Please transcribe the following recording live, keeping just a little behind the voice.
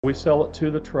We sell it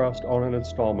to the trust on an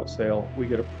installment sale. We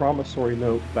get a promissory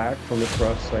note back from the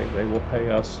trust saying they will pay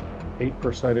us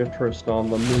 8% interest on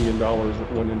the $1 million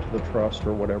that went into the trust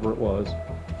or whatever it was.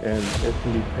 And it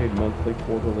can be paid monthly,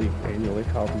 quarterly, annually,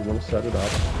 however you want to set it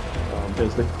up.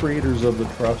 As the creators of the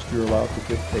trust, you're allowed to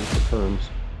dictate the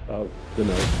terms of the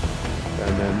note.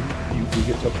 And then you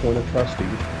get to appoint a trustee,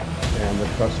 and the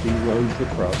trustee runs the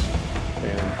trust,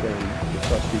 and the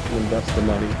trustee can invest the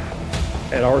money.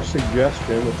 At our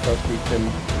suggestion, the trustee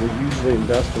will usually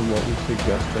invest in what we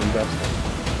suggest to invest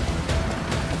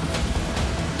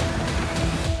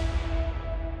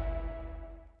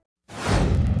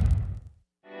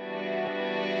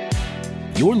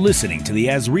in. You're listening to The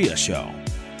Azria Show.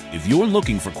 If you're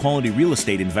looking for quality real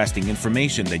estate investing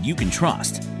information that you can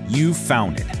trust, you've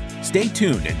found it. Stay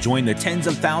tuned and join the tens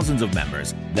of thousands of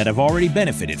members that have already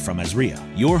benefited from Azria,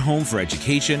 your home for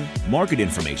education, market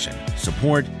information,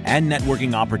 support, and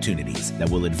networking opportunities that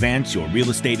will advance your real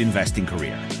estate investing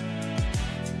career.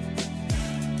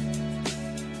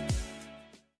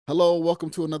 Hello, welcome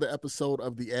to another episode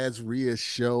of the Azria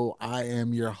Show. I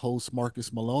am your host,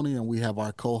 Marcus Maloney, and we have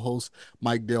our co-host,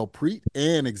 Mike Del Preet,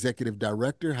 and Executive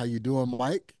Director. How you doing,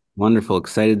 Mike? Wonderful.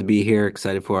 Excited to be here.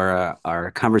 Excited for our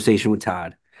conversation with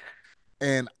Todd.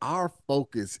 And our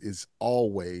focus is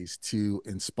always to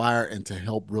inspire and to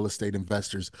help real estate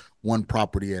investors one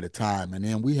property at a time. And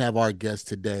then we have our guest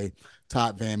today,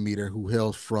 Todd Van Meter, who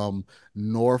hails from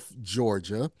North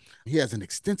Georgia. He has an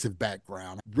extensive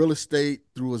background, real estate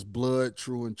through his blood,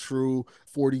 true and true,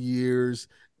 40 years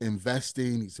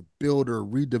investing. He's a builder,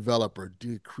 redeveloper,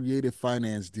 did creative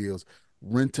finance deals,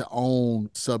 rent-to-own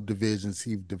subdivisions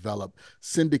he's developed,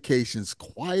 syndications,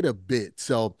 quite a bit.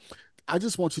 So I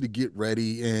just want you to get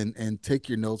ready and take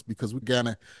your notes because we're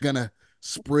gonna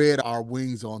spread our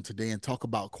wings on today and talk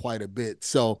about quite a bit.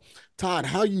 So, Todd,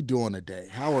 how you doing today?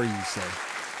 How are you, sir?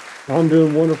 I'm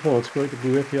doing wonderful. It's great to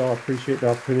be with you all. I appreciate the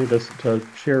opportunity to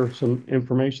share some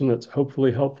information that's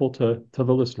hopefully helpful to the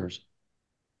listeners.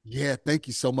 Yeah, thank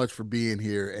you so much for being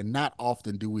here. And not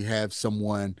often do we have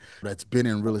someone that's been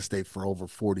in real estate for over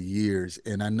 40 years.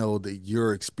 And I know that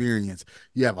your experience,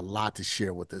 you have a lot to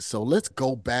share with us. So let's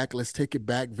go back. Let's take it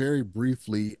back very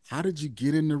briefly. How did you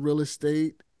get into real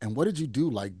estate? And what did you do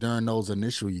like during those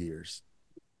initial years?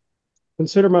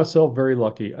 Consider myself very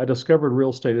lucky. I discovered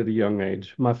real estate at a young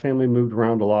age. My family moved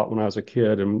around a lot when I was a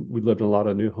kid, and we lived in a lot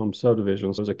of new home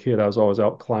subdivisions. As a kid, I was always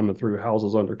out climbing through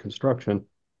houses under construction.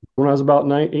 When I was about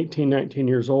 18, 19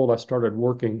 years old, I started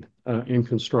working in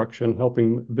construction,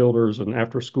 helping builders and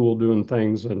after school doing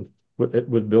things and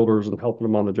with builders and helping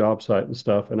them on the job site and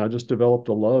stuff. And I just developed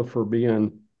a love for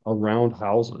being around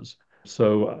houses.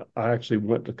 So I actually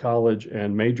went to college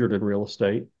and majored in real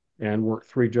estate and worked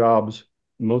 3 jobs,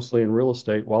 mostly in real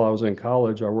estate. While I was in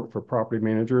college, I worked for property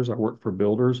managers. I worked for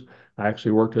builders. I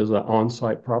actually worked as an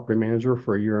on-site property manager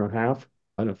for a year and a half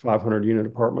in a 500 unit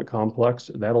apartment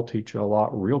complex. That'll teach you a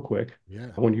lot real quick. Yeah.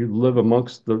 When you live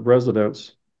amongst the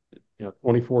residents,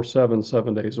 24/7,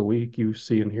 7 days a week, you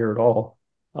see and hear it all.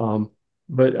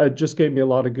 But it just gave me a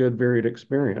lot of good, varied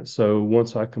experience. So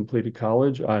once I completed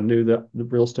college, I knew that the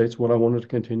real estate's what I wanted to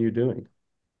continue doing.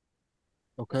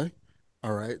 Okay.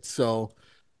 All right. So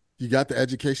you got the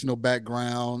educational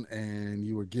background and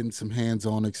you were getting some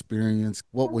hands-on experience.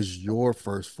 What was your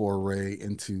first foray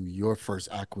into your first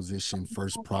acquisition,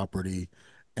 first property,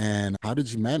 and how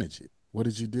did you manage it? What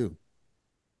did you do?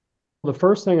 The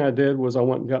first thing I did was I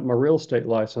went and got my real estate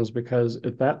license because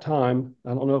at that time,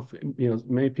 I don't know if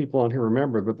many people on here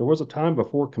remember, but there was a time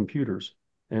before computers,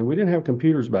 and we didn't have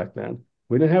computers back then.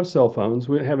 We didn't have cell phones.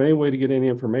 We didn't have any way to get any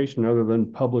information other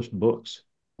than published books.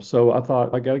 So I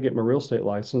thought I got to get my real estate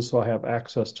license so I have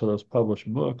access to those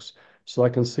published books so I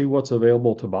can see what's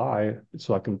available to buy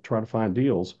so I can try to find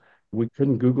deals. We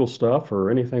couldn't Google stuff or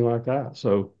anything like that.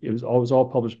 So it was always all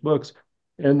published books.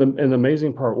 And the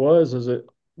amazing part was is that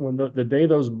when the day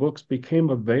those books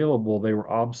became available, they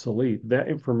were obsolete. That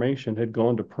information had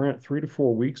gone to print 3 to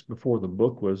 4 weeks before the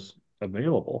book was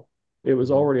available. It was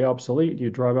Mhm. already obsolete.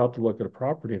 You drive out to look at a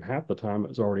property, and half the time it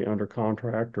was already under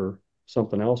contract or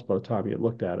something else by the time you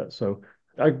looked at it. So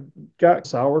I got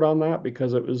soured on that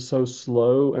because it was so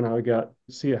slow, and I got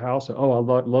to see a house. And, oh,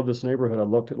 love this neighborhood. I'd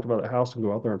love to buy the house and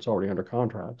go out there, and it's already under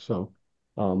contract. So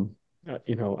um, I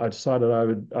decided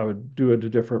I would do it a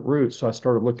different route. So I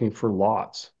started looking for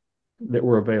lots that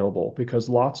were available because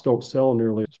lots don't sell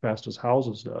nearly as fast as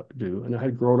houses do. And I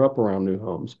had grown up around new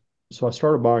homes. So I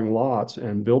started buying lots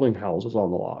and building houses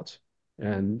on the lots.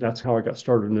 And that's how I got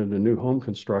started into new home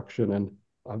construction. And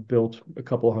I've built a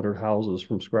couple of hundred houses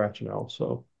from scratch now.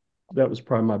 So that was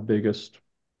probably my biggest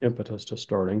impetus to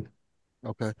starting.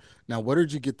 Okay. Now, where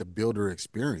did you get the builder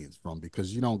experience from?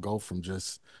 Because you don't go from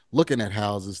just looking at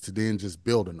houses to then just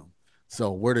building them.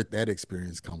 So, where did that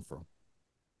experience come from?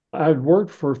 I'd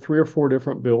worked for three or four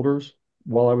different builders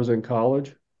while I was in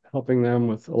college, helping them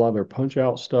with a lot of their punch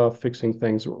out stuff, fixing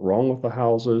things that were wrong with the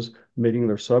houses, meeting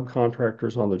their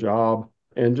subcontractors on the job.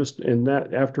 And just in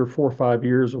that, after 4 or 5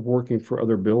 years of working for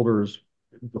other builders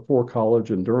before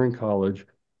college and during college,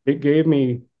 it gave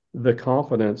me the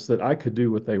confidence that I could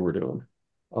do what they were doing.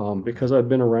 Okay. Because I'd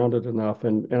been around it enough,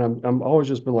 and I'm always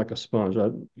just been like a sponge.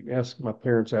 I ask my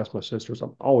parents, ask my sisters.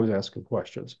 I'm always asking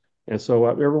questions. And so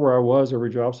everywhere I was, every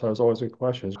job site, I was always in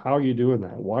questions. How are you doing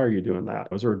that? Why are you doing that?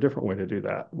 Was there a different way to do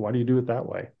that? Why do you do it that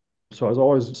way? So I was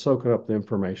always soaking up the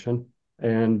information.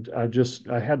 And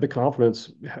I had the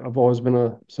confidence. I've always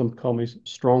been some call me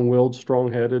strong-willed,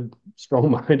 strong-headed,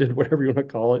 strong-minded, whatever you want to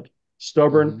call it,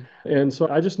 stubborn. Mm-hmm. And so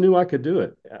I just knew I could do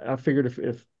it. I figured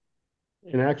if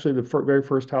and actually, the very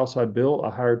first house I built, I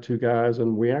hired two guys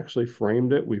and we actually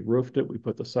framed it. We roofed it. We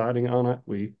put the siding on it.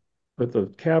 We put the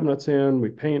cabinets in. We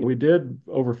paint. We did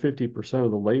over 50% of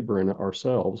the labor in it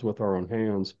ourselves with our own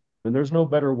hands. And there's no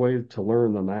better way to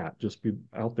learn than that. Just be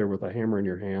out there with a hammer in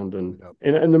your hand. And Yep.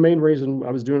 and, and the main reason I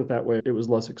was doing it that way, it was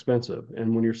less expensive.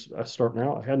 And when you're starting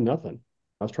out, I had nothing.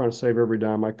 I was trying to save every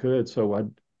dime I could. So I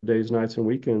days, nights, and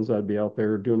weekends, I'd be out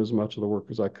there doing as much of the work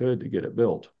as I could to get it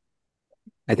built.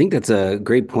 I think that's a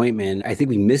great point, man. I think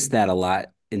we miss that a lot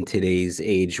in today's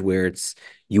age where it's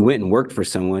you went and worked for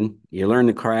someone, you learned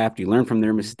the craft, you learned from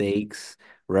their mistakes,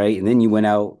 right? And then you went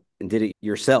out and did it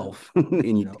yourself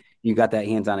and Yep. you got that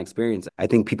hands-on experience. I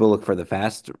think people look for the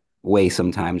fast way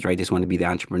sometimes, right? Just want to be the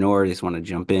entrepreneur, just want to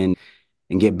jump in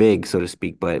and get big, so to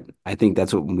speak. But I think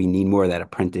that's what we need more of that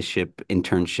apprenticeship,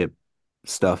 internship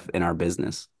stuff in our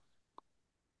business.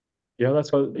 Yeah,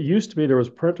 that's what it used to be. There was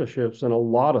apprenticeships and a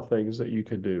lot of things that you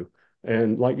could do.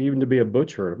 And like even to be a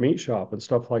butcher, a meat shop and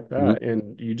stuff like Mhm. that.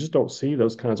 And you just don't see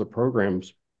those kinds of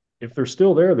programs. If they're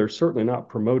still there, they're certainly not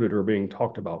promoted or being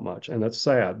talked about much. And that's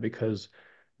sad because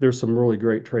there's some really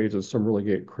great trades and some really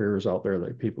great careers out there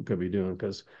that people could be doing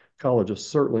because college is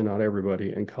certainly not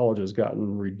everybody, and college has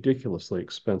gotten ridiculously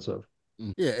expensive.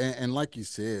 Yeah, and like you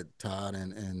said, Todd,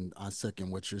 and I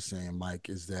second what you're saying, Mike,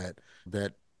 is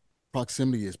that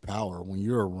proximity is power. When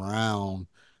you're around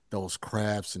those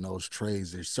crafts and those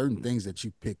trades, there's certain things that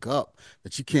you pick up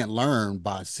that you can't learn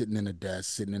by sitting in a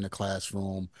desk, sitting in a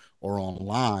classroom, or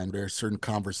online. There's certain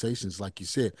conversations, like you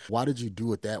said. Why did you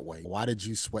do it that way? Why did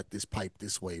you sweat this pipe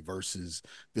this way versus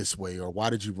this way? Or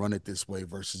why did you run it this way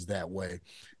versus that way?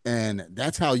 And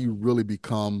that's how you really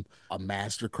become a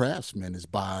master craftsman, is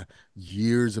by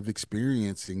years of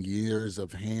experience and years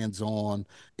of hands-on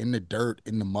in the dirt,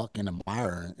 in the muck, in the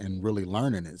mire, and really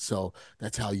learning it. So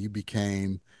that's how you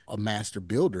became a master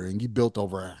builder. And you built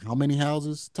over how many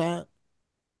houses, Todd?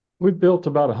 We've built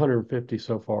about 150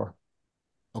 so far.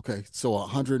 Okay, so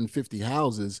 150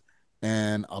 houses.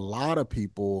 And a lot of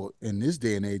people in this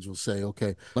day and age will say,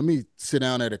 okay, let me sit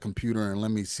down at a computer and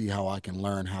let me see how I can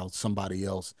learn how somebody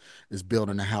else is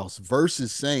building a house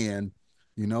versus saying,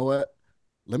 you know what?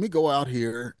 Let me go out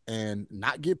here and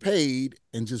not get paid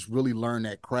and just really learn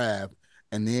that craft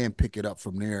and then pick it up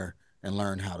from there and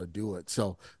learn how to do it.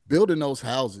 So building those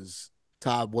houses,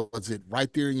 Todd, was it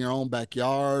right there in your own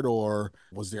backyard, or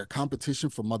was there competition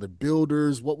from other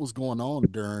builders? What was going on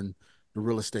during the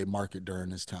real estate market during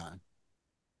this time?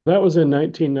 That was in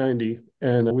 1990,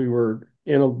 and we were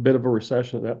in a bit of a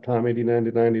recession at that time. 89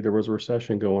 to 90, there was a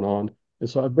recession going on. And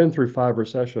so I've been through five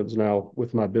recessions now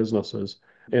with my businesses.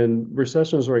 And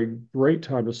recessions are a great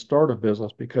time to start a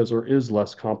business because there is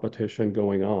less competition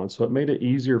going on. So it made it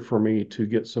easier for me to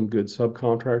get some good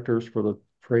subcontractors for the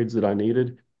trades that I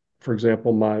needed. For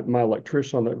example, my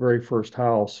electrician on that very first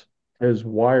house has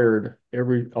wired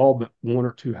all but one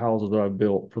or two houses that I've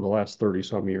built for the last 30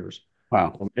 some years.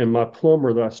 Wow. And my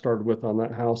plumber that I started with on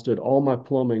that house did all my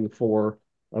plumbing for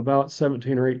about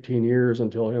 17 or 18 years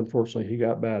until unfortunately he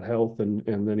got bad health and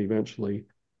then eventually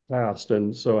passed.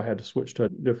 And so I had to switch to a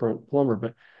different plumber.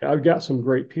 But I've got some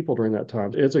great people during that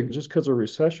time. Just because of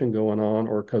recession going on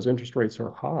or because interest rates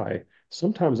are high,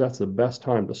 sometimes that's the best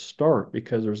time to start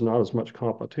because there's not as much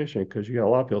competition because you got a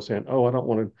lot of people saying, oh, I don't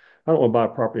want to buy a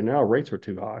property now. Rates are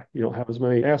too high. You don't have as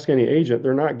many. Ask any agent.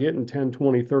 They're not getting 10,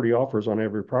 20, 30 offers on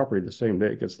every property the same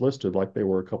day it gets listed like they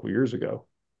were a couple of years ago.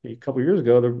 A couple of years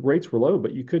ago, the rates were low,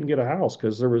 but you couldn't get a house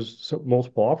because there was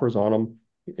multiple offers on them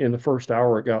in the first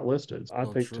hour it got listed. I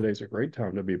So think true. today's a great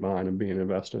time to be buying and being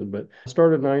invested. But I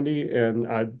started 90 and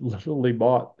I literally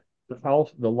bought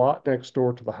the lot next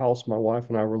door to the house my wife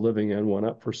and I were living in went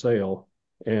up for sale.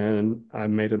 and I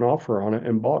made an offer on it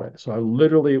and bought it. So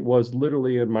it was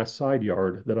literally in my side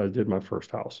yard that I did my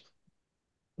first house.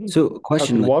 So, a I could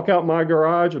question like walk out my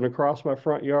garage and across my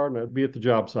front yard and I'd be at the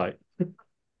job site.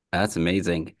 that's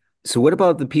amazing. So, what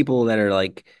about the people that are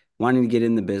like wanting to get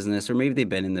in the business, or maybe they've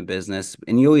been in the business,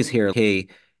 and you always hear, hey,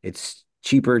 it's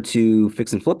cheaper to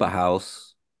fix and flip a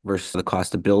house versus the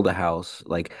cost to build a house.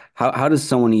 Like, how does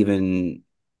someone even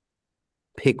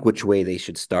pick which way they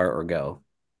should start or go?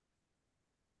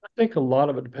 I think a lot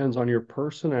of it depends on your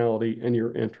personality and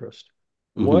your interest.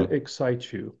 What Hmm.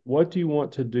 excites you? What do you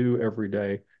want to do every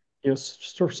day?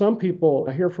 For some people,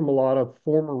 I hear from a lot of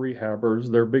former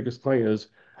rehabbers, their biggest thing is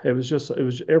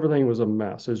everything was a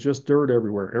mess. It's just dirt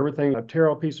everywhere. Everything, I tear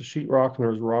out a piece of sheetrock and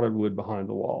there's rotted wood behind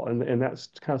the wall. And that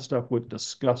kind of stuff would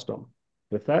disgust them.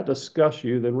 If that disgusts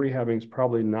you, then rehabbing is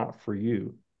probably not for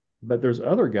you. But there's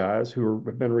other guys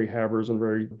have been rehabbers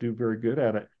and do very good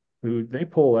at it who they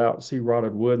pull out and see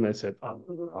rotted wood and they said, I'm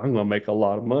going to make a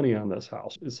lot of money on this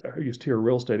house. I used to hear a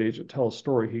real estate agent tell a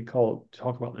story. Talk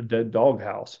about the dead dog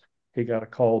house. He got a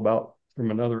call from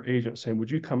another agent saying,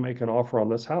 would you come make an offer on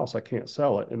this house? I can't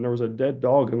sell it. And there was a dead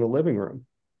dog in the living room.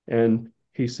 And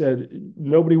he said,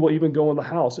 nobody will even go in the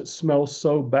house. It smells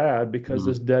so bad because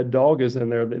this dead dog is in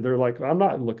there. They're like, I'm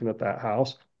not looking at that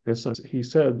house. And so he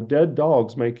said, dead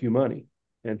dogs make you money.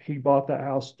 And he bought that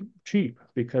house cheap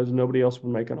because nobody else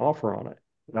would make an offer on it.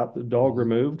 Got the dog Hmm.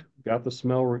 removed, got the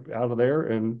smell out of there,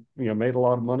 and made a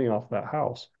lot of money off that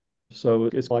house. So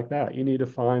it's like that. You need to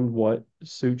find what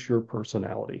suits your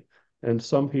personality. And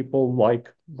some people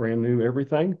like brand new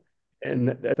everything.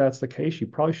 And that's the case. You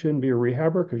probably shouldn't be a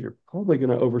rehabber because you're probably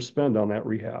going to overspend on that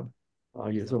rehab.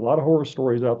 There's Yeah. a lot of horror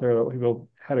stories out there that people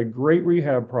had a great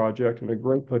rehab project and a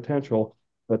great potential,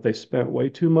 but they spent way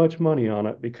too much money on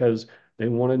it because they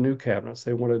wanted new cabinets,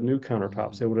 they wanted new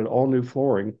countertops, Hmm. they wanted all new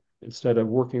flooring instead of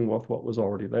working with what was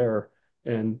already there.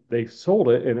 And they sold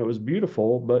it and it was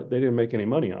beautiful, but they didn't make any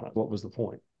money on it. What was the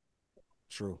point?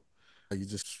 True. You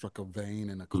just struck a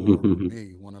vein in a chord with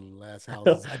me. One of the last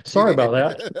houses I Sorry did. about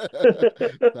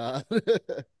that. Nah.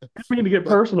 I mean to get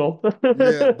But personal.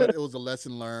 yeah, but it was a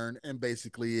lesson learned, and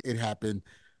basically it happened.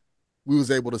 We was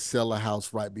able to sell a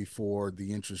house right before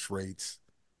the interest rates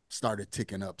started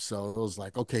ticking up. So it was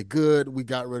like, okay, good. We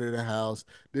got rid of the house.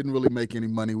 Didn't really make any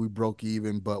money. We broke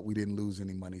even, but we didn't lose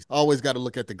any money. Always got to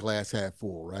look at the glass half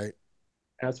full, right?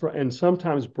 That's right. And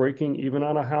sometimes breaking even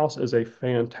on a house is a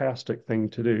fantastic thing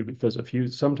to do because if you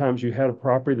sometimes you had a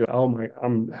property that, oh my,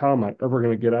 how am I ever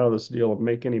going to get out of this deal and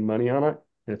make any money on it?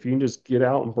 And if you can just get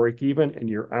out and break even and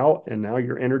you're out and now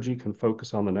your energy can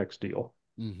focus on the next deal.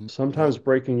 Mm-hmm. Yep. Sometimes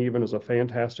breaking even is a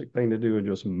fantastic thing to do and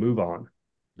just move on.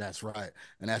 That's right.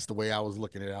 And that's the way I was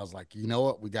looking at it. I was like, you know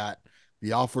what? We got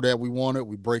the offer that we wanted.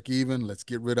 We break even. Let's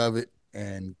get rid of it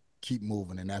and keep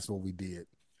moving. And that's what we did.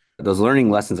 Those learning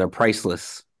lessons are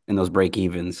priceless in those break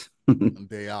evens. And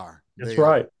they are. That's They are.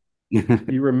 right.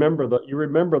 You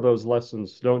remember those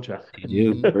lessons, don't you?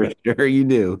 You do, Mm-hmm. for sure you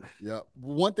do. Yeah.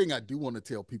 One thing I do want to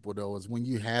tell people though is when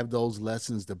you have those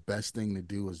lessons, the best thing to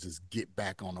do is just get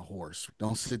back on a horse.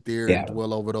 Don't sit there and Yeah.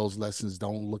 dwell over those lessons.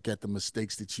 Don't look at the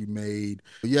mistakes that you made.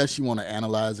 Yes, you want to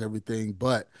analyze everything,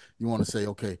 but you want to say,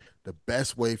 okay, the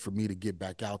best way for me to get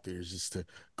back out there is just to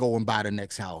go and buy the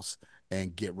next house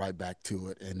and get right back to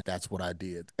it. And that's what I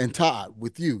did. And Todd,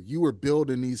 with you, you were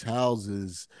building these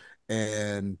houses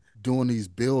and doing these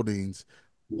buildings.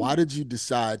 Why did you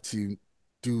decide to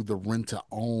do the rent to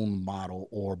own model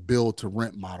or build to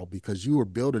rent model because you were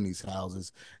building these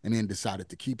houses and then decided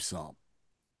to keep some?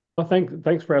 Well,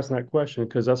 thanks for asking that question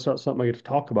because that's not something I get to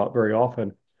talk about very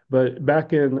often. But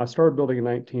I started building in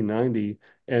 1990,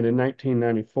 and in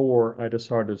 1994, I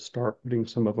decided to start putting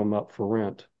some of them up for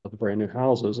rent, the brand new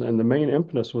houses. And the main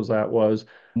impetus was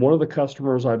one of the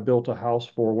customers I built a house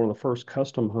for, one of the first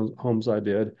custom homes I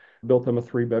did, built them a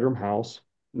three-bedroom house,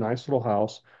 nice little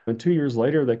house. And 2 years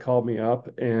later, they called me up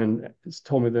and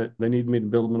told me that they needed me to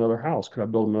build them another house. Could I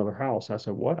build them another house? I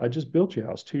said, what? I just built you a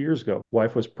house 2 years ago.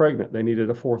 Wife was pregnant. They needed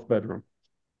a fourth bedroom.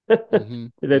 Mm-hmm.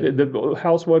 Mm-hmm. The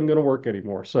house wasn't going to work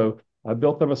anymore. So I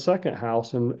built them a second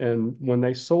house. And when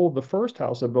they sold the first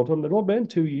house I built them, it had been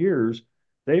 2 years.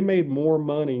 They made more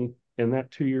money in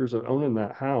that 2 years of owning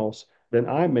that house than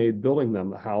I made building them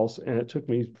the house. And it took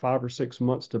me 5 or 6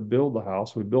 months to build the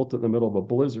house. We built it in the middle of a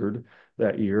blizzard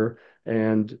that year.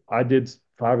 And I did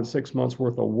 5 and 6 months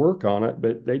worth of work on it,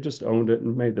 but they just owned it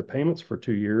and made the payments for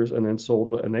 2 years and then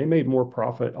sold it. And they made more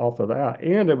profit off of that.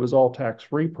 And it was all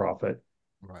tax-free profit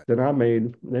Right. than I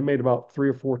made. They made about 3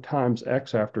 or 4 times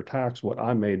X after tax what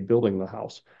I made building the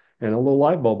house. And a little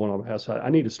light bulb went on. I said, I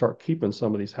need to start keeping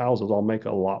some of these houses. I'll make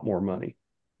a lot more money.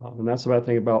 And that's the bad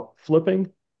thing about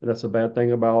flipping. That's a bad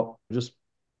thing about just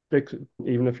fix it.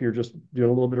 Even if you're just doing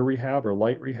a little bit of rehab or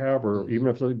light rehab, or even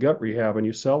if it's a gut rehab and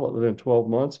you sell it within 12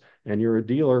 months and you're a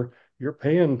dealer, you're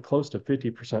paying close to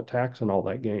 50% tax on all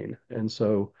that gain. And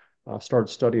so I started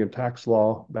studying tax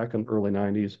law back in the early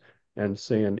 90s and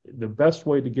saying the best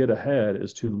way to get ahead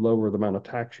is to lower the amount of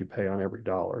tax you pay on every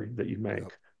dollar that you make.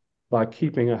 Yep. By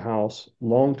keeping a house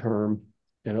long term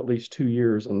in at least 2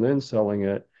 years and then selling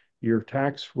it, your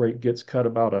tax rate gets cut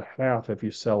about a half if you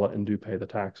sell it and do pay the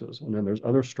taxes. And then there's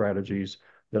other strategies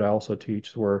that I also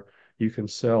teach where you can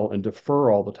sell and defer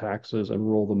all the taxes and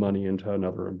roll the money into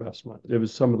another investment. It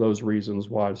was some of those reasons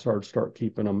why I start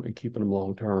keeping them and keeping them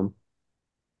long term.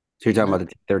 So you're talking about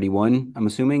the 31, I'm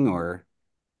assuming, or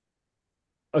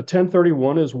A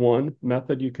 1031 is one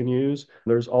method you can use.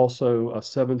 There's also a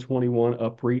 721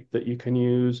 UPREIT that you can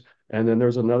use. And then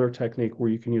there's another technique where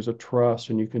you can use a trust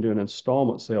and you can do an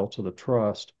installment sale to the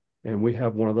trust. And we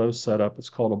have one of those set up. It's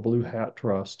called a Blue Hat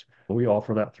Trust. We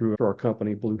offer that through our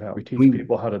company, Blue Hat. We teach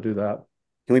people how to do that.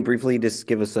 can we briefly just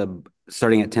give us a,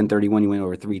 starting at 1031, you went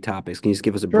over 3 topics. Can you just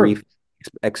give us a Sure. brief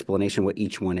explanation what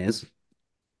each one is?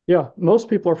 Yeah, most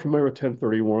people are familiar with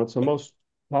 1031. It's the most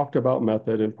talked about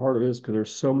method, and part of it is because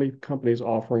there's so many companies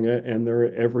offering it, and they're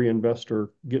at every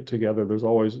investor get together. There's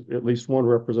always at least one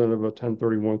representative of a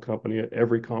 1031 company at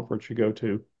every conference you go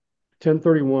to.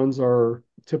 1031s are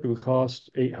typically cost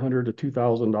 $800 to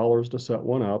 $2,000 to set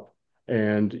one up,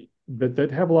 but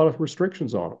they'd have a lot of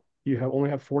restrictions on them. You only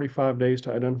have 45 days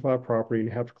to identify a property, and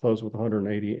you have to close with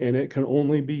 180, and it can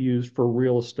only be used for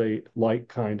real estate like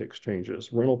kind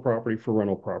exchanges, rental property for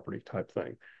rental property type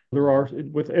thing. There are,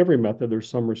 with every method, there's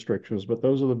some restrictions, but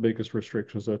those are the biggest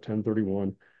restrictions of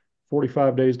 1031.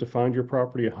 45 days to find your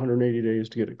property, 180 days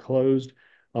to get it closed.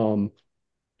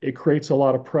 It creates a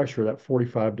lot of pressure, that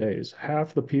 45 days.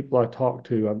 Half the people I talk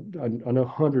to, I know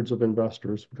hundreds of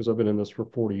investors because I've been in this for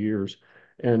 40 years,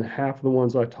 and half the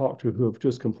ones I talk to who have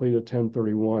just completed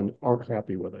 1031 aren't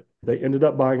happy with it. They ended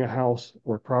up buying a house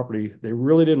or property they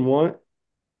really didn't want,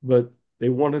 but they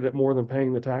wanted it more than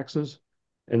paying the taxes,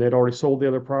 and they'd already sold the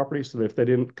other property. So if they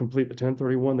didn't complete the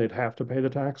 1031, they'd have to pay the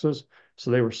taxes. So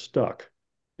they were stuck.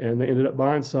 And they ended up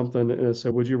buying something and they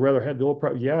said, would you rather have the old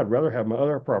property? Yeah, I'd rather have my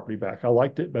other property back. I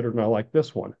liked it better than I like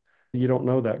this one. You don't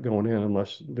know that going in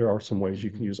unless there are some ways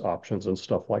you can use options and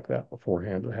stuff like that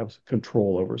beforehand to have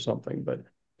control over something, but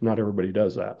not everybody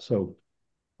does that. So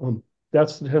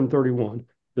that's the 1031.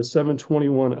 The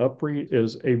 721 UPREIT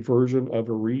is a version of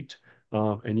a REIT,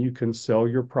 and you can sell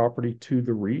your property to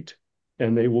the REIT,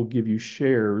 and they will give you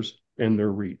shares in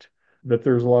their REIT. But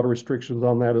there's a lot of restrictions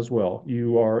on that as well.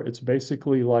 It's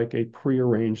basically like a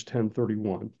prearranged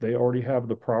 1031. They already have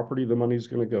the property the money's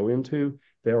going to go into.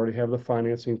 They already have the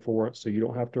financing for it, so you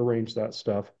don't have to arrange that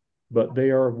stuff. But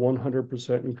they are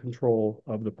 100% in control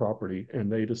of the property,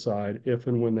 and they decide if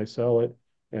and when they sell it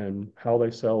and how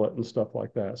they sell it and stuff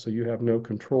like that. So you have no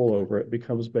control over it. It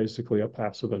becomes basically a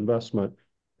passive investment.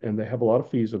 And they have a lot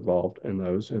of fees involved in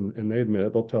those. And they admit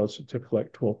it. They'll tell us to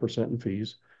collect 12% in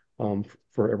fees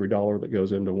for every dollar that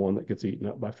goes into one that gets eaten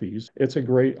up by fees. It's a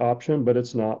great option, but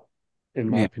it's not, in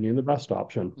my opinion, the best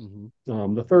option.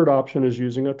 The third option is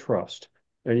using a trust.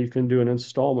 And you can do an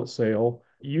installment sale.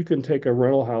 You can take a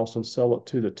rental house and sell it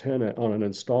to the tenant on an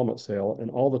installment sale,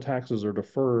 and all the taxes are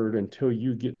deferred until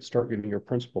you start getting your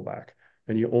principal back.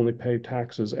 And you only pay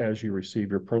taxes as you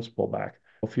receive your principal back.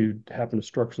 If you happen to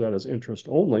structure that as interest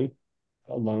only,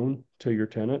 a loan to your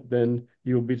tenant, then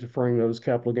you'll be deferring those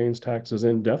capital gains taxes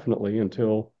indefinitely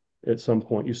until at some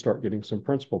point you start getting some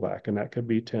principal back. And that could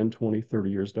be 10, 20, 30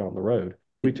 years down the road.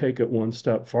 We take it one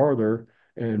step farther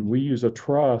and we use a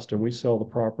trust and we sell the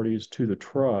properties to the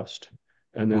trust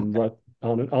and then let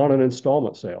on an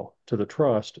installment sale to the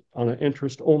trust, on an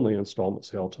interest only installment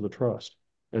sale to the trust.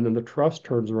 And then the trust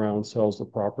turns around and sells the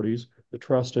properties. The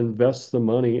trust invests the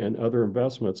money in other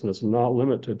investments, and it's not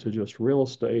limited to just real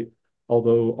estate,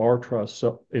 although our trust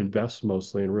invests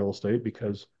mostly in real estate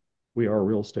because we are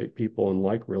real estate people and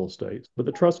like real estate. But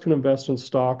the trust can invest in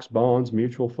stocks, bonds,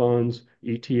 mutual funds,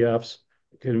 ETFs.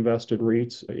 It can invest in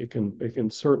REITs. It can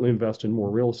certainly invest in more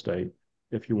real estate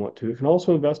if you want to. It can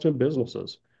also invest in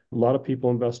businesses. A lot of people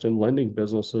invest in lending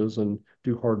businesses and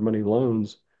do hard money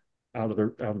loans out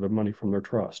of the money from their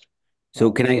trust.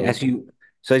 So can I ask you,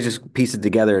 so I just piece it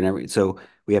together and everything. So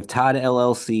we have Todd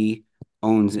LLC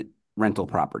owns rental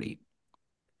property.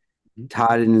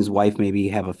 Todd and his wife maybe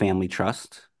have a family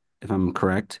trust, if I'm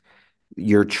correct.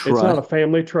 Your It's not a trust,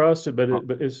 family trust, but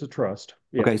it's a trust.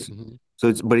 Yeah. okay. So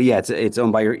it's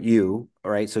owned by you,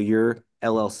 all right? So your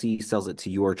LLC sells it to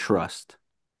your trust.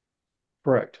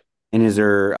 Correct. And is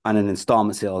there on an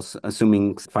installment sale,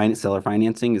 assuming seller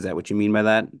financing? Is that what you mean by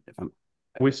that?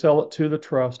 We sell it to the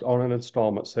trust on an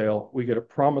installment sale. We get a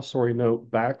promissory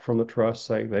note back from the trust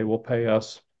saying they will pay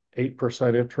us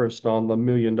 8% interest on the $1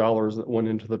 million that went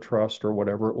into the trust or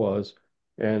whatever it was.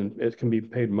 And it can be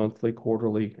paid monthly,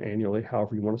 quarterly, annually,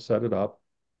 however you want to set it up.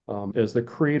 As the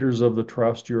creators of the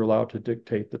trust, you're allowed to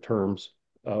dictate the terms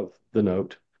of the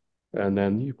note. And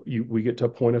then we get to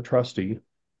appoint a trustee,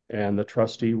 and the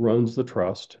trustee runs the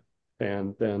trust.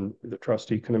 And then the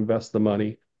trustee can invest the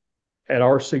money at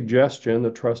our suggestion.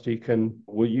 The trustee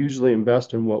will usually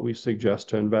invest in what we suggest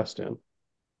to invest in.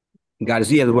 Got it.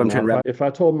 So yeah, what I'm Now, trying to wrap. if I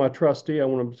told my trustee I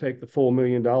want him to take the full $1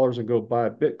 million and go buy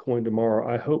Bitcoin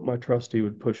tomorrow, I hope my trustee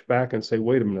would push back and say,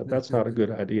 wait a minute, that's not a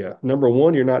good idea. Number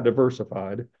one, you're not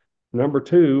diversified. Number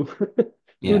two, who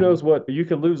Yeah. knows what, you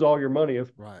could lose all your money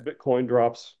if Right. Bitcoin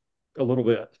drops a little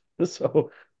bit.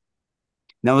 So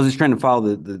Now I was just trying to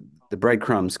follow the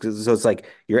breadcrumbs because so it's like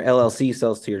your LLC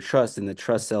sells to your trust and the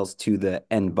trust sells to the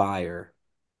end buyer.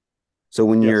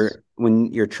 So yes,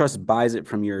 when your trust buys it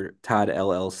from your Todd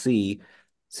LLC,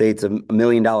 say it's $1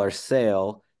 million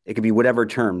sale, it could be whatever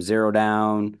term, zero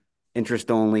down,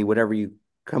 interest only, whatever you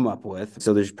come up with.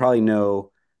 So there's probably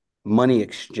no money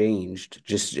exchanged,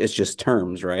 just it's just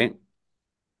terms, right?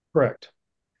 correct.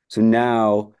 So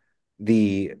now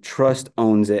the trust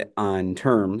owns it on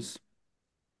terms,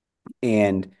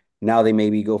 and now they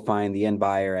maybe go find the end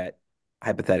buyer at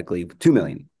hypothetically 2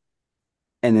 million,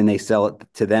 and then they sell it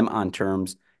to them on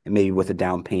terms and maybe with a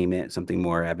down payment, something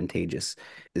more advantageous.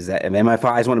 Is that, am I, I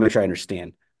just want to make sure I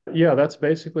understand. Yeah, that's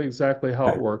basically exactly how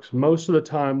it Okay. works. Most of the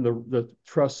time, the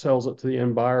trust sells it to the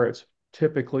end buyer. It's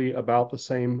typically about the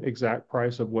same exact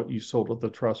price of what you sold it the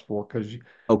trust for, because you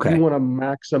Okay. want to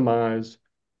maximize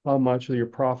how much of your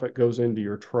profit goes into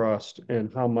your trust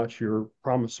and how much your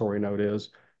promissory note is,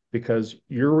 because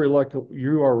you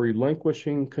are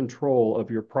relinquishing control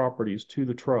of your properties to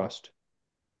the trust.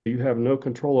 You have no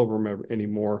control over them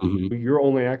anymore. Mhm. Your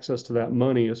only access to that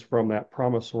money is from that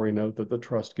promissory note that the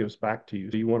trust gives back to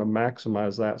you. So you want to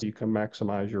maximize that so you can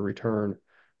maximize your return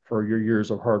for your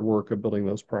years of hard work of building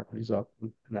those properties up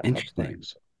and that type of Interesting.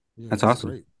 things. Yeah, That's that's awesome.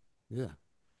 great. Yeah.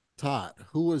 Todd,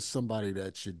 who is somebody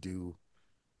that should do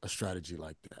a strategy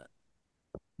like that?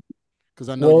 Because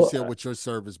I know you Well, said with your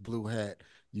service, Blue Hat,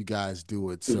 you guys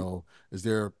do it. mm, So is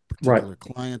there a right. particular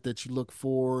client that you look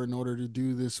for in order to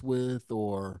do this with,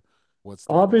 or what's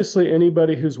that? Obviously,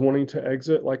 anybody who's wanting to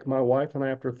exit, like my wife and I,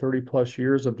 after 30 plus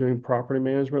years of doing property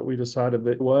management, we decided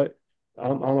that what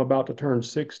I'm about to turn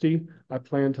 60. I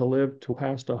plan to live to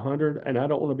past 100, and I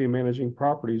don't want to be managing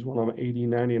properties when I'm 80,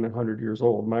 90, and 100 years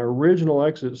old. My original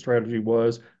exit strategy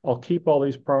was I'll keep all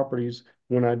these properties.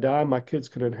 When I die, my kids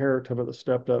can inherit them at the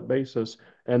stepped up basis,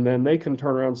 and then they can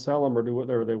turn around, sell them, or do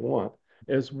whatever they want.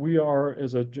 As we are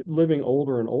as a living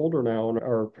older and older now, and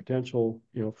our potential,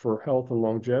 for health and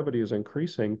longevity is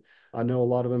increasing. I know a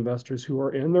lot of investors who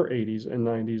are in their 80s and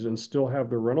 90s and still have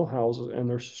their rental houses, and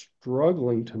they're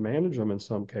struggling to manage them in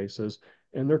some cases.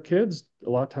 And their kids, a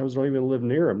lot of times, don't even live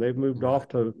near them. They've moved Right. off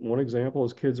to, one example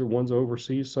is kids are one's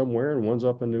overseas somewhere and one's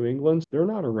up in New England. They're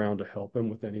not around to help them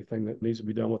with anything that needs to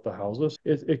be done with the houses.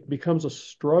 It becomes a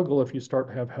struggle if you start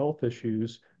to have health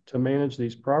issues to manage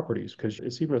these properties, because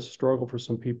it's even a struggle for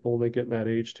some people. They get in that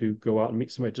age to go out and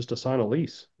meet somebody just to sign a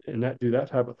lease and do that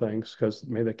type of things because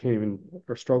maybe they can't even,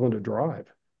 are struggling to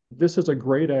drive. This is a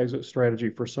great exit strategy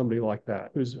for somebody like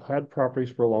that who's had properties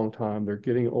for a long time. They're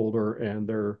getting older and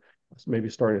they're maybe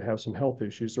starting to have some health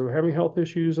issues. They're having health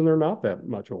issues and they're not that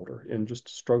much older and just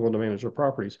struggling to manage their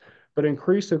properties. But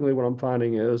increasingly, what I'm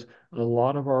finding is a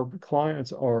lot of our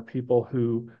clients are people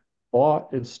who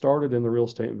bought and started in the real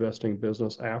estate investing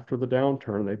business after the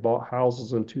downturn. They bought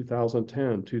houses in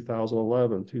 2010,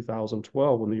 2011,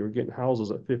 2012 when you were getting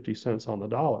houses at 50 cents on the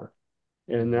dollar.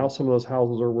 And now Mhm. some of those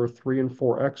houses are worth 3 and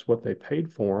 4x what they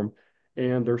paid for them.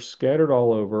 And they're scattered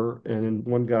all over. And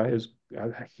one guy I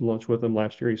had lunch with him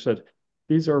last year. He said,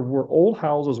 were old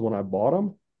houses when I bought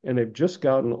them, and they've just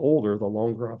gotten older the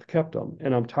longer I've kept them.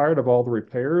 And I'm tired of all the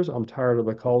repairs. I'm tired of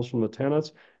the calls from the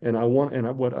tenants.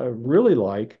 What I really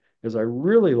like is I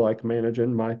really like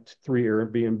managing my 3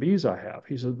 Airbnbs I have.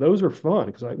 He said, those are fun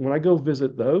because when I go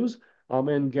visit those, I'm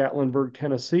in Gatlinburg,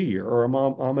 Tennessee, or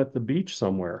I'm at the beach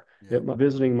somewhere Yep.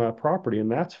 visiting my property,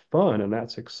 and that's fun and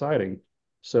that's exciting.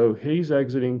 So he's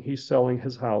exiting, he's selling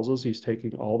his houses, he's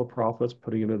taking all the profits,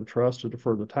 putting it in the trust to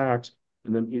defer the tax,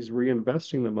 and then he's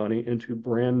reinvesting the money into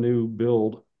brand new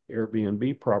build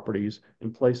Airbnb properties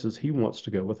in places he wants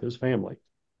to go with his family.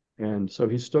 And so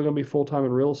he's still going to be full time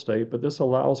in real estate, but this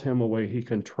allows him a way he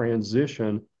can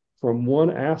transition from one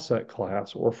asset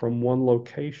class or from one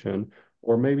location,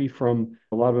 or maybe from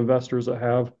a lot of investors that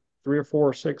have three or four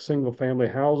or six single family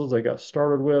houses they got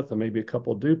started with, and maybe a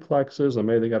couple of duplexes, and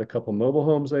maybe they got a couple of mobile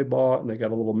homes they bought, and they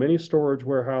got a little mini storage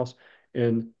warehouse,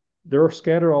 and they're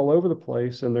scattered all over the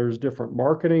place. And there's different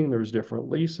marketing, there's different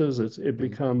leases. It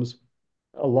becomes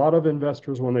a lot of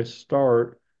investors when they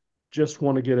start just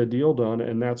want to get a deal done,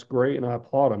 and that's great, and I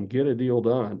applaud them. Get a deal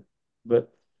done,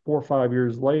 but 4 or 5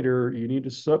 years later, you need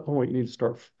to set point. You need to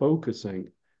start focusing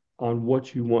on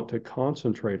what you want to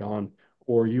concentrate on,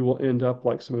 or you will end up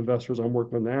like some investors I'm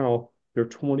working with now. They're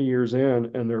 20 years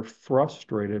in and they're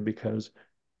frustrated because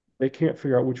they can't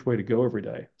figure out which way to go every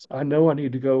day. So I know I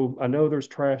need to go. I know there's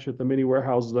trash at the mini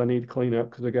warehouses I need to clean up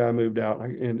because the guy moved out.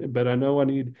 But I know I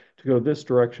need to go this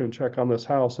direction and check on this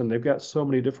house. And they've got so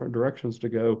many different directions to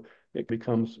go. It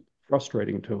becomes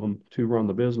frustrating to them to run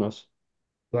the business.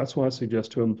 That's why I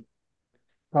suggest to them,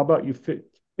 how about you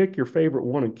pick your favorite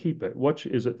one and keep it? What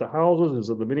is it? The houses? Is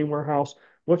it the mini warehouse?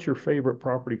 What's your favorite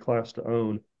property class to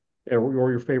own,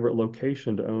 or your favorite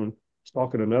location to own? I was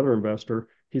talking to another investor.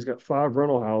 He's got 5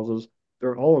 rental houses.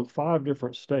 They're all in 5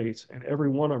 different states, and every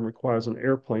one of them requires an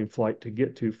airplane flight to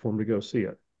get to for him to go see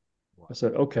it. I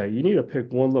said, okay, you need to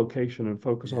pick one location and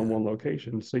focus on one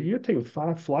location. So you're taking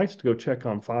 5 flights to go check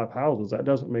on 5 houses. That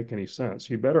doesn't make any sense.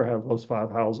 You better have those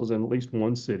 5 houses in at least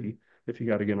one city. If you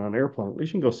got to get on an airplane, at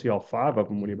least you can go see all 5 of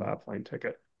them when you buy a plane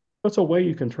ticket. That's a way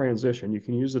you can transition. You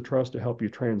can use the trust to help you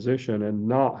transition and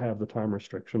not have the time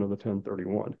restriction of the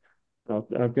 1031. Now,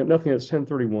 I've got nothing against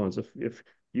 1031s. If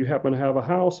you happen to have a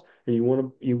house and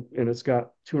and it's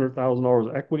got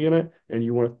 $200,000 equity in it, and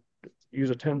you want to use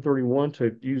a 1031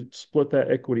 to split that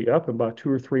equity up and buy 2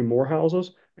 or 3 more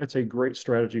houses, it's a great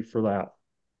strategy for that.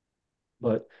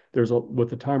 But with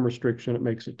the time restriction, it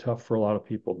makes it tough for a lot of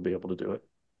people to be able to do it.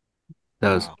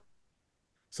 Does. Wow.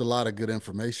 It's a lot of good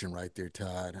information right there,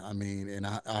 Todd. I mean, and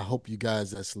I hope you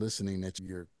guys that's listening that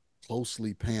you're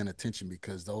closely paying attention,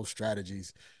 because those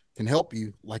strategies can help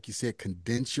you, like you said,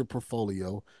 condense your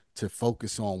portfolio to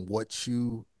focus on what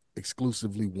you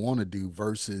exclusively want to do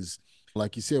versus,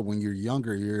 like you said, when you're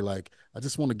younger, you're like, I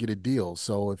just want to get a deal.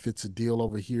 So if it's a deal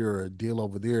over here or a deal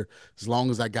over there, as long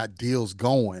as I got deals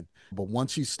going. But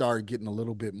once you start getting a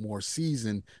little bit more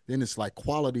seasoned, then it's like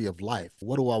quality of life.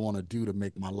 What do I want to do to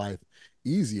make my life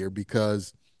easier?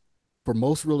 Because for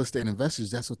most real estate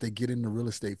investors, that's what they get into real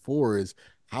estate for, is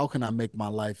how can I make my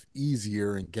life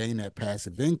easier and gain that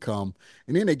passive income?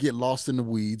 And then they get lost in the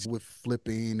weeds with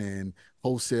flipping and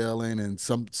wholesaling and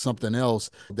something else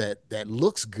that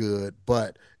looks good,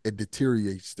 but it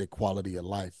deteriorates their quality of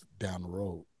life down the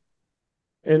road.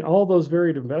 And all those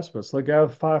varied investments, like I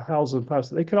have 5 houses,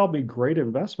 they could all be great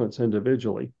investments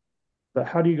individually. But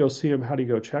how do you go see them? How do you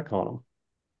go check on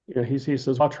them? He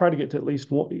says, I'll try to get to at least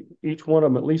each one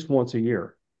of them at least once a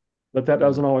year. But that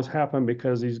doesn't always happen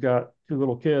because he's got 2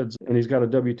 little kids and he's got a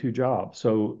W-2 job.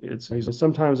 So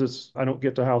sometimes I don't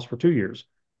get to house for 2 years.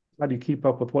 How do you keep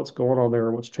up with what's going on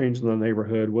there, what's changing in the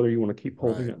neighborhood, whether you want to keep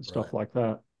holding Right, it and right. stuff like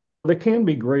that? They can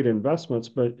be great investments,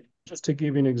 but just to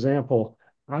give you an example,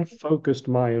 I focused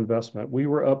my investment. We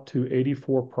were up to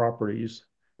 84 properties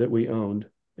that we owned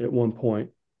at one point,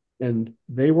 and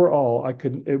they were all,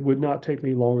 it would not take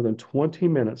me longer than 20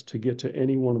 minutes to get to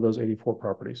any one of those 84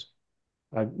 properties.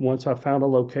 Once I found a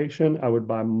location, I would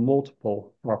buy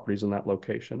multiple properties in that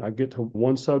location. I get to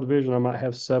one subdivision, I might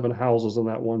have 7 houses in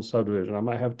that one subdivision. I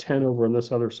might have 10 over in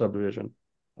this other subdivision.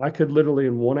 I could literally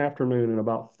in one afternoon, in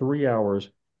about 3 hours,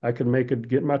 I could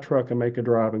get in my truck and make a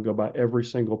drive and go by every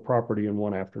single property in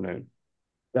one afternoon.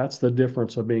 That's the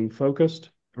difference of being focused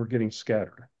or getting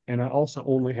scattered. And I also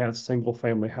only had single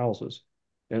family houses.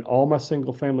 And all my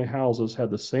single family houses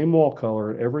had the same wall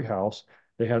color in every house.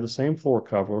 They had the same floor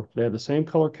cover. They had the same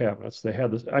color cabinets.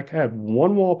 I had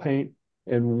one wall paint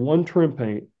and one trim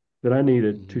paint that I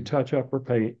needed to Mm-hmm. touch up or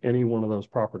paint any one of those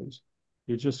properties.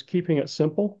 It's just keeping it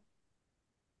simple.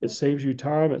 It saves you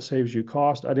time. It saves you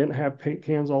cost. I didn't have paint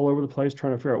cans all over the place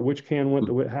trying to figure out which can went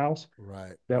to which house.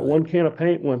 Right, That right. one can of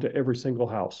paint went to every single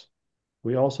house.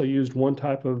 We also used one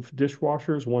type of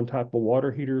dishwashers, one type of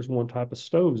water heaters, one type of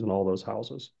stoves in all those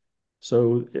houses.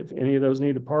 So if any of those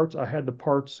needed parts, I had the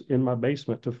parts in my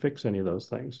basement to fix any of those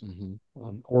things,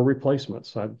 Mm-hmm. or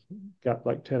replacements. I've got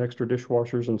like 10 extra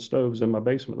dishwashers and stoves in my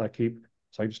basement that I keep.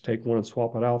 So I just take one and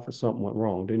swap it out if something went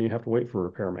wrong. Didn't even have to wait for a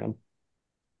repairman.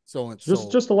 So and Just so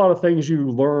just a lot of things you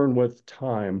learn with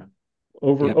time.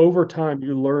 Over Yep. over time,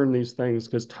 you learn these things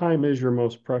because time is your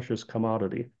most precious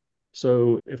commodity.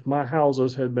 So if my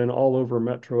houses had been all over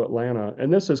Metro Atlanta,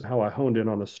 and this is how I honed in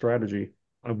on the strategy.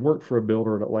 I worked for a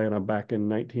builder in Atlanta back in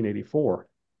 1984,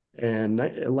 and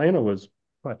Atlanta was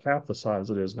about half the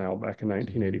size it is now back in Mhm.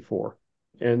 1984.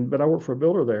 But I worked for a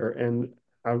builder there, and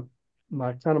I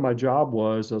my job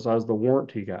was as I was the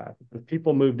warranty guy. If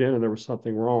people moved in and there was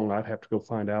something wrong, I'd have to go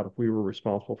find out if we were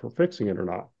responsible for fixing it or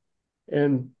not.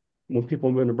 And when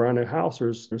people move into a brand new house,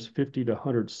 there's 50 to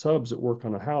 100 subs that work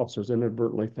on a house. There's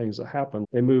inadvertently things that happen.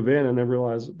 They move in and they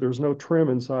realize there's no trim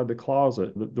inside the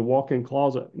closet. The walk-in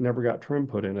closet never got trim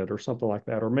put in it or something like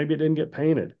that. Or maybe it didn't get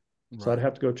painted. So I'd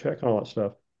have to go check on all that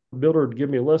stuff. The builder would give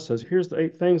me a list, says, here's the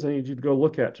 8 things I need you to go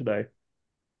look at today.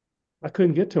 I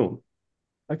couldn't get to them.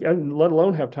 I didn't let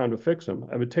alone have time to fix them.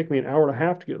 It would take me an hour and a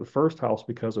half to get to the first house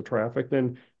because of traffic.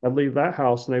 Then I'd leave that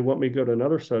house and they want me to go to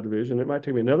another subdivision. It might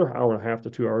take me another hour and a half to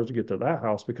 2 hours to get to that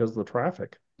house because of the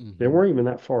traffic. They weren't even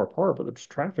that far apart, but the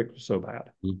traffic was so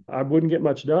bad. I wouldn't get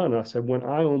much done. I said, when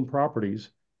I own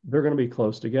properties, they're going to be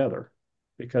close together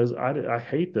because I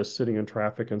hate this sitting in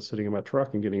traffic and sitting in my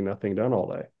truck and getting nothing done all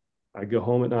day. I go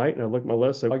home at night and I look at my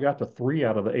list and I got to 3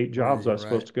 out of the 8 jobs I was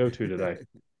supposed to go to today.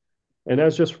 And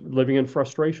that's just living in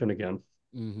frustration again.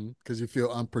 Because you feel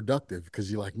unproductive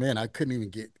because you're like, man, I couldn't even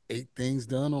get 8 things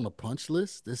done on a punch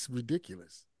list. This is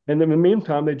ridiculous. And then in the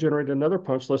meantime, they generate another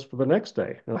punch list for the next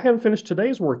day. I haven't finished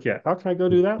today's work yet. How can I go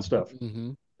do that stuff?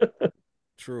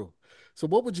 True. So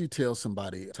what would you tell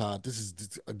somebody, Todd? This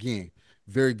is, again,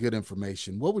 very good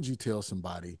information. What would you tell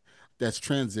somebody that's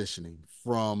transitioning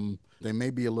from, they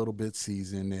may be a little bit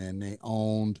seasoned and they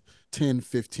owned 10,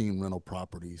 15 rental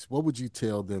properties? What would you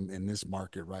tell them in this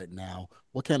market right now?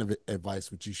 What kind of advice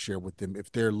would you share with them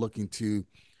if they're looking to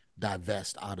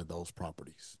divest out of those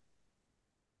properties?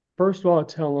 First of all, I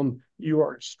tell them you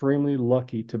are extremely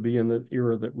lucky to be in the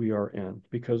era that we are in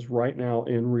because right now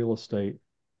in real estate,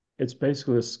 it's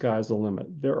basically the sky's the limit.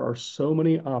 There are so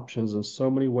many options and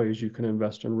so many ways you can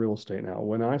invest in real estate now.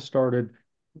 When I started,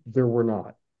 there were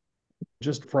not.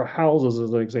 Just for houses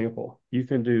as an example, you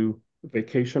can do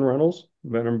vacation rentals,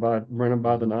 rent them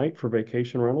by the night for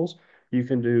vacation rentals. You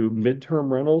can do midterm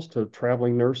rentals to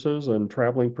traveling nurses and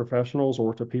traveling professionals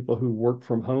or to people who work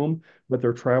from home, but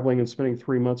they're traveling and spending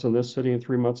 3 months in this city and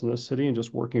 3 months in this city and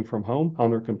just working from home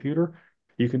on their computer.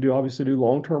 You can obviously do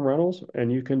long-term rentals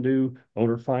and you can do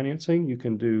owner financing.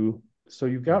 So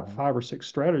you've got 5 or 6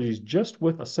 strategies just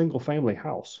with a single family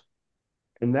house.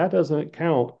 And that doesn't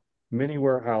count mini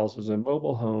warehouses and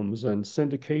mobile homes and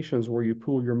syndications where you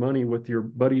pool your money with your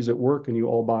buddies at work and you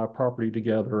all buy a property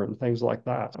together and things like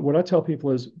that. What I tell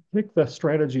people is pick the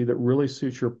strategy that really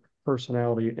suits your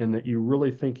personality and that you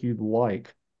really think you'd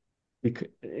like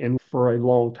and for a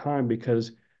long time,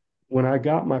 because when I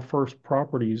got my first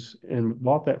properties and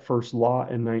bought that first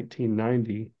lot in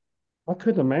 1990, I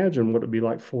couldn't imagine what it'd be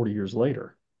like 40 years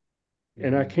later.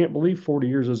 And I can't believe 40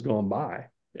 years has gone by.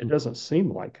 It doesn't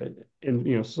seem like it.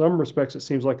 In some respects, it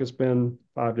seems like it's been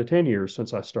 5 to 10 years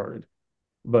since I started.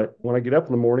 But when I get up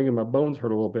in the morning and my bones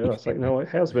hurt a little bit, I was like, no, it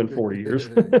has been 40 years.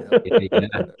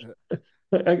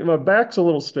 My back's a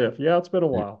little stiff. Yeah, it's been a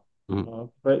while.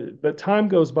 But time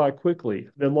goes by quickly.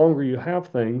 The longer you have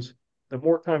things, the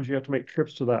more times you have to make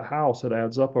trips to that house, it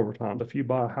adds up over time. If you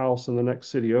buy a house in the next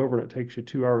city over and it takes you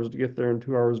 2 hours to get there and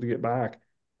 2 hours to get back,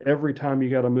 every time you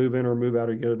got to move in or move out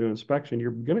or you got to do inspection,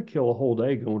 you're going to kill a whole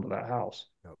day going to that house.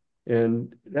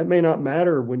 And that may not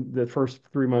matter when the first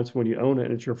 3 months when you own it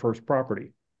and it's your first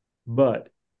property. But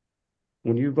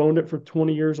when you've owned it for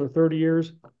 20 years or 30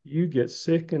 years, you get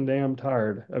sick and damn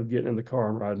tired of getting in the car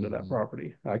and riding to that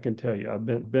property. I can tell you, I've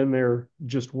been there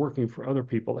just working for other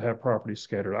people that have properties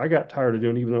scattered. I got tired of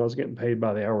doing it, even though I was getting paid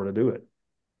by the hour to do it.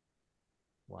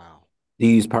 Wow. Do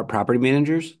you use property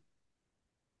managers?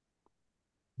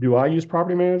 Do I use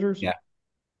property managers? Yeah.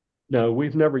 No,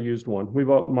 we've never used one.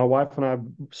 My wife and I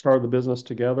started the business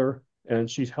together, and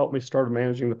she's helped me start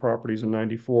managing the properties in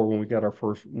 '94 when we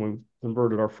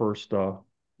converted our first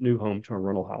new home to a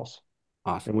rental house.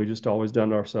 Awesome. And we just always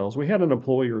done it ourselves. We had an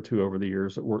employee or two over the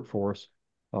years that worked for us.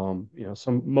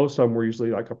 Most of them were usually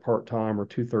like a part-time or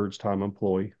 2/3 time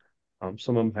employee.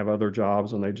 Some of them have other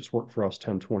jobs and they just work for us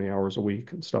 10, 20 hours a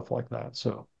week and stuff like that.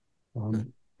 So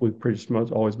we've pretty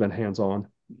much always been hands-on.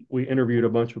 We interviewed a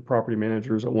bunch of property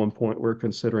managers at one point. We're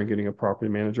considering getting a property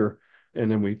manager.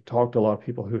 And then we talked to a lot of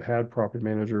people who had property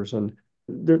managers, and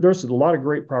there's a lot of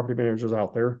great property managers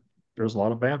out there. There's a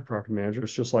lot of bad property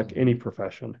managers, just like any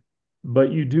profession.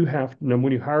 But you do have to,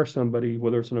 when you hire somebody,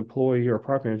 whether it's an employee or a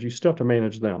property manager, you still have to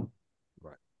manage them.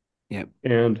 Right. Yep.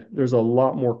 And there's a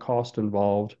lot more cost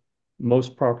involved.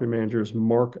 Most property managers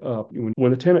mark up.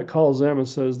 When the tenant calls them and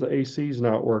says the AC is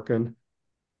not working,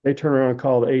 they turn around and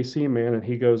call the AC man, and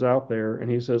he goes out there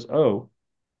and he says, oh,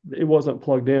 it wasn't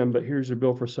plugged in, but here's your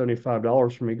bill for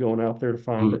 $75 for me going out there to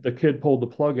find that the kid pulled the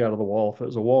plug out of the wall if it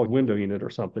was a wall window unit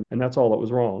or something, and that's all that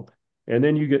was wrong. And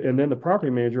then the property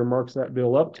manager marks that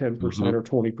bill up 10% or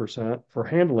 20% for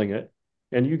handling it.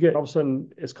 And you get all of a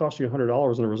sudden it's cost you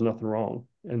 $100 and there was nothing wrong.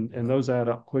 And those add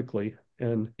up quickly.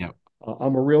 And Yeah.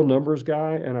 I'm a real numbers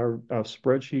guy and a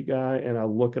spreadsheet guy, and I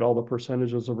look at all the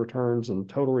percentages of returns and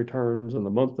total returns and the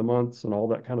month to months and all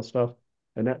that kind of stuff.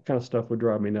 And that kind of stuff would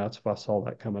drive me nuts if I saw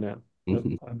that coming in.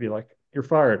 Mhm. I'd be like, "You're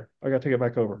fired. I got to take it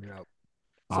back over." Yeah.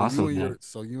 Awesome. Yeah.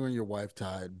 So you and your wife,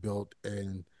 Todd, built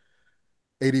an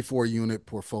 84 unit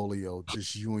portfolio,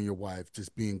 just you and your wife,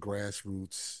 just being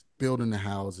grassroots, building the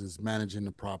houses, managing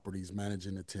the properties,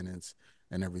 managing the tenants,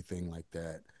 and everything like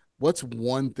that. What's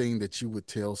one thing that you would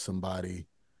tell somebody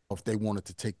if they wanted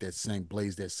to take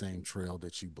blaze that same trail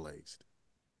that you blazed?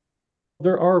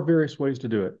 There are various ways to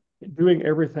do it. Doing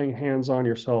everything hands on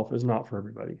yourself is not for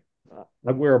everybody.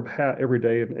 I wear a hat every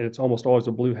day, and it's almost always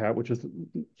a blue hat,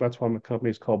 that's why my company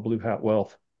is called Blue Hat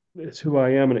Wealth. It's who I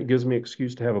am, and it gives me an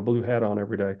excuse to have a blue hat on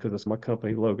every day because it's my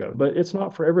company logo. But it's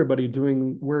not for everybody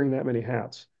wearing that many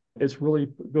hats. It's really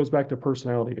goes back to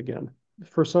personality again.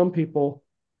 For some people,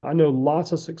 I know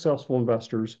lots of successful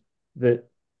investors that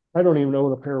I don't even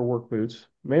own a pair of work boots,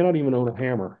 may not even own a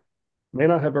hammer, may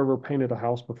not have ever painted a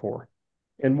house before,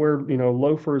 and wear,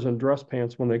 loafers and dress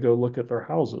pants when they go look at their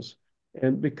houses.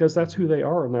 And because that's who they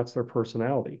are and that's their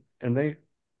personality. And they're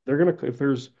gonna, if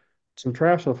there's some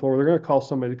trash on the floor, they're gonna call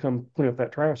somebody to come clean up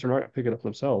that trash. They're not gonna pick it up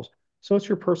themselves. So it's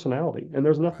your personality. And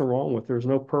there's nothing Right. wrong with there's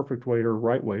no perfect way or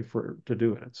right way to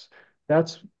do it.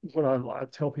 That's what I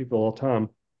tell people all the time,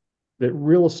 that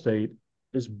real estate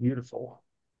is beautiful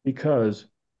because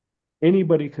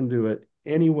anybody can do it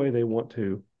any way they want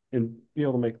to and be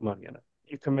able to make money in it.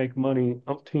 You can make money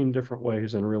umpteen different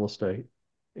ways in real estate,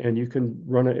 and you can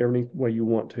run it any way you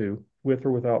want to, with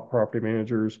or without property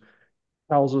managers,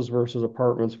 houses versus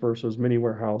apartments versus mini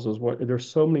warehouses. There's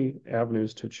so many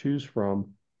avenues to choose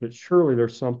from that surely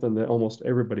there's something that almost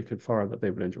everybody could find that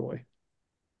they would enjoy.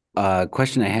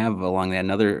 Question I have along that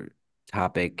another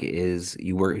topic is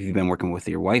you've been working with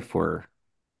your wife for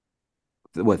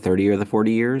what, 30 or the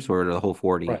 40 years or the whole Right.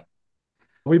 40?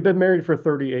 We've been married for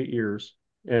 38 years,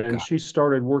 and God, she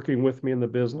started working with me in the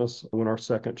business when our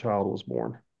second child was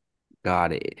born.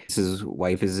 God, his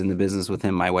wife is in the business with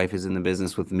him. My wife is in the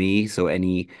business with me. So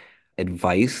any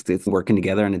advice, it's working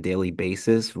together on a daily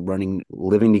basis, living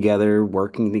together,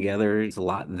 working together. It's a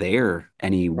lot there.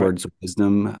 Any Right. words of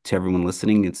wisdom to everyone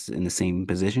listening? It's in the same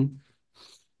position.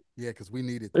 Yeah, because we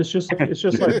needed It's just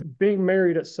like being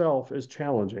married itself is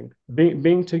challenging.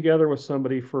 Being together with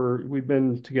somebody we've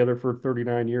been together for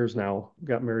 39 years now,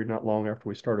 got married not long after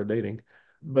we started dating.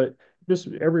 But just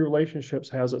every relationship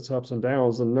has its ups and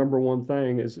downs. The number one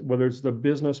thing is whether it's the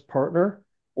business partner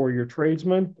or your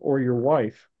tradesman or your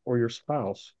wife or your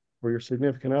spouse or your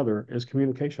significant other is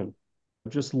communication.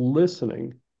 Just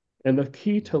listening. And the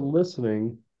key to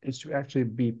listening is to actually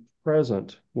be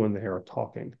present when they are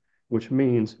talking, which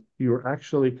means you're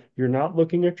not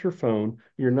looking at your phone,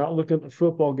 you're not looking at the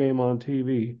football game on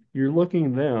TV, you're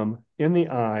looking them in the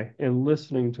eye and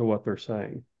listening to what they're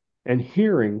saying and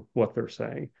hearing what they're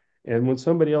saying. And when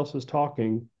somebody else is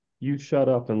talking, you shut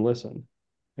up and listen.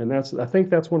 And I think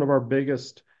that's one of our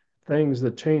biggest things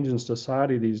that change in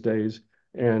society these days,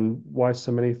 and why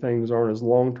so many things aren't as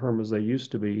long term as they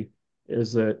used to be,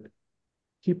 is that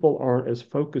people aren't as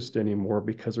focused anymore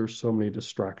because there's so many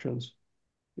distractions.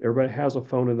 Everybody has a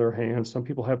phone in their hand. Some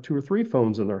people have two or three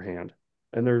phones in their hand.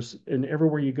 And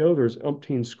everywhere you go, there's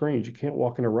umpteen screens. You can't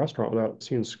walk in a restaurant without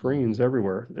seeing screens Mhm.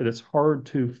 everywhere. And it's hard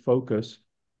to focus.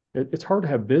 It's hard to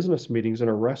have business meetings in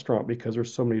a restaurant because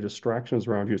there's so many distractions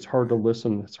around you. It's hard to Right.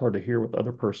 listen. It's hard to hear what the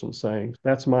other person's saying.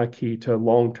 That's my key to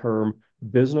long-term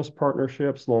business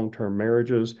partnerships, long-term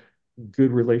marriages,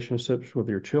 good relationships with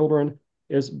your children,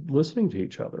 is listening to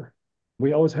each other.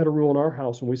 We always had a rule in our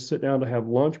house when we sit down to have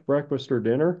lunch, breakfast, or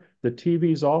dinner, the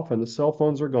TV's off and the cell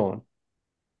phones are gone.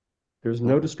 There's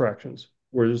no distractions.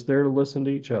 We're just there to listen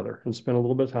to each other and spend a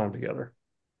little bit of time together.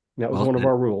 And that was Well one of said.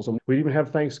 our rules. And we even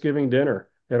have Thanksgiving dinner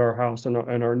at our house, and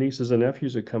our nieces and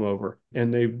nephews would come over,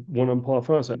 and they one of them pull a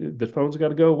phone and said, "The phone's got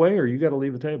to go away, or you got to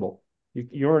leave the table.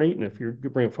 You aren't eating if you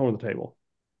bring a phone to the table."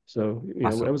 So, it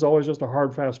Awesome. was always just a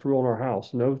hard, fast rule in our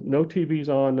house. No TVs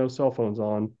on, no cell phones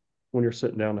on when you're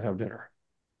sitting down to have dinner.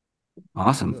 That's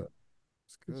Awesome. good.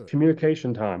 That's good.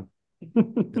 Communication time.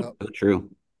 Yep. So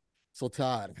true. So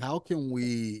Todd, how can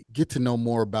we get to know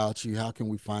more about you? How can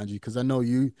we find you? Because I know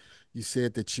you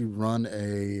said that you run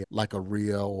a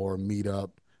RIA or a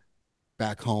meetup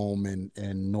back home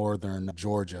in northern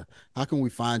Georgia. How can we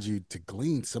find you to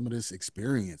glean some of this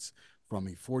experience from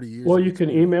me? 40 years Well, of you can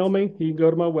email experience. me. You can go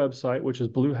to my website, which is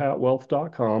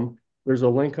bluehatwealth.com. There's a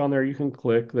link on there you can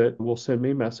click that will send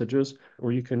me messages,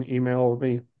 or you can email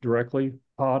me directly,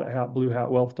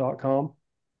 todd@bluehatwealth.com,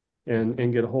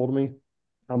 and get a hold of me.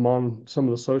 I'm on some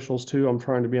of the socials too. I'm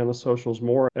trying to be on the socials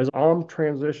more as I'm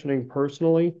transitioning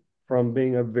personally from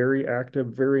being a very active,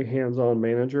 very hands-on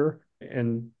manager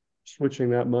and switching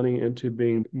that money into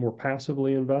being more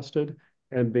passively invested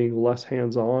and being less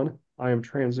hands-on. I am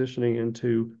transitioning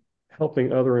into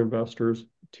helping other investors,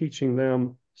 teaching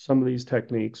them some of these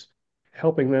techniques,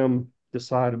 helping them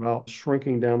decide about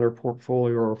shrinking down their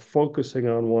portfolio or focusing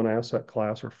on one asset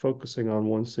class or focusing on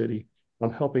one city.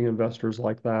 I'm helping investors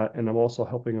like that. And I'm also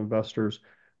helping investors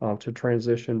to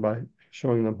transition by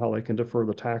showing them how they can defer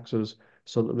the taxes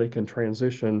so that they can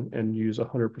transition and use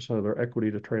 100% of their equity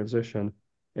to transition.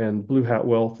 And Blue Hat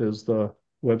Wealth is the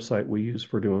website we use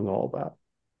for doing all of that.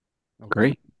 Okay.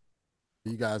 Great.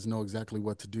 You guys know exactly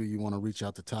what to do. You want to reach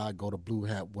out to Todd, go to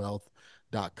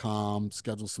bluehatwealth.com,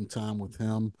 schedule some time with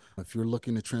him. If you're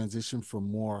looking to transition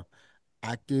from more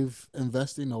active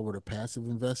investing over to passive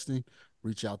investing,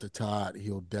 reach out to Todd.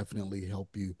 He'll definitely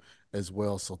help you as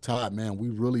well. So Todd, man, we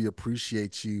really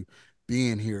appreciate you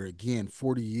being here. Again,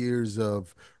 40 years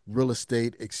of real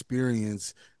estate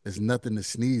experience is nothing to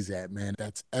sneeze at, man.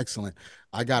 That's excellent.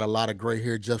 I got a lot of gray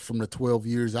hair just from the 12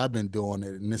 years I've been doing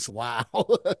it, and it's wow.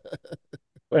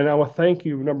 And I want to thank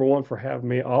you, number one, for having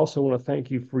me. I also want to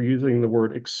thank you for using the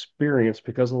word experience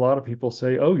because a lot of people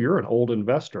say, oh, you're an old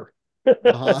investor.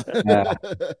 Uh-huh. Yeah.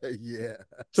 Yeah.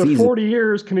 So Season. 40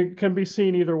 years can be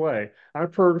seen either way. I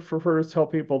prefer to tell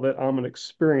people that I'm an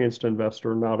experienced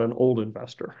investor, not an old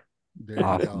investor. There you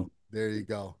Awesome. go. There you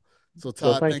go. So So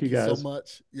Todd, thank thank you you so guys.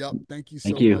 much. Yep. Thank you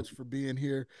Thank so you. much for being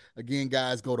here. Again,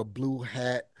 guys, go to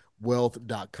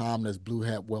bluehatwealth.com. That's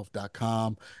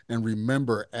bluehatwealth.com. And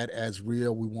remember, at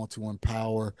ASREA, we want to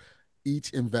empower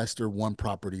each investor one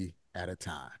property at a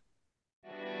time.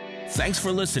 Thanks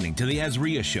for listening to the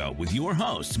ASREA Show with your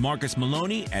hosts, Marcus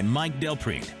Maloney and Mike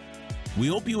Delprete. We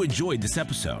hope you enjoyed this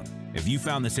episode. If you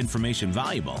found this information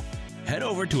valuable, head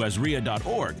over to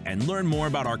ASREA.org and learn more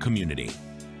about our community.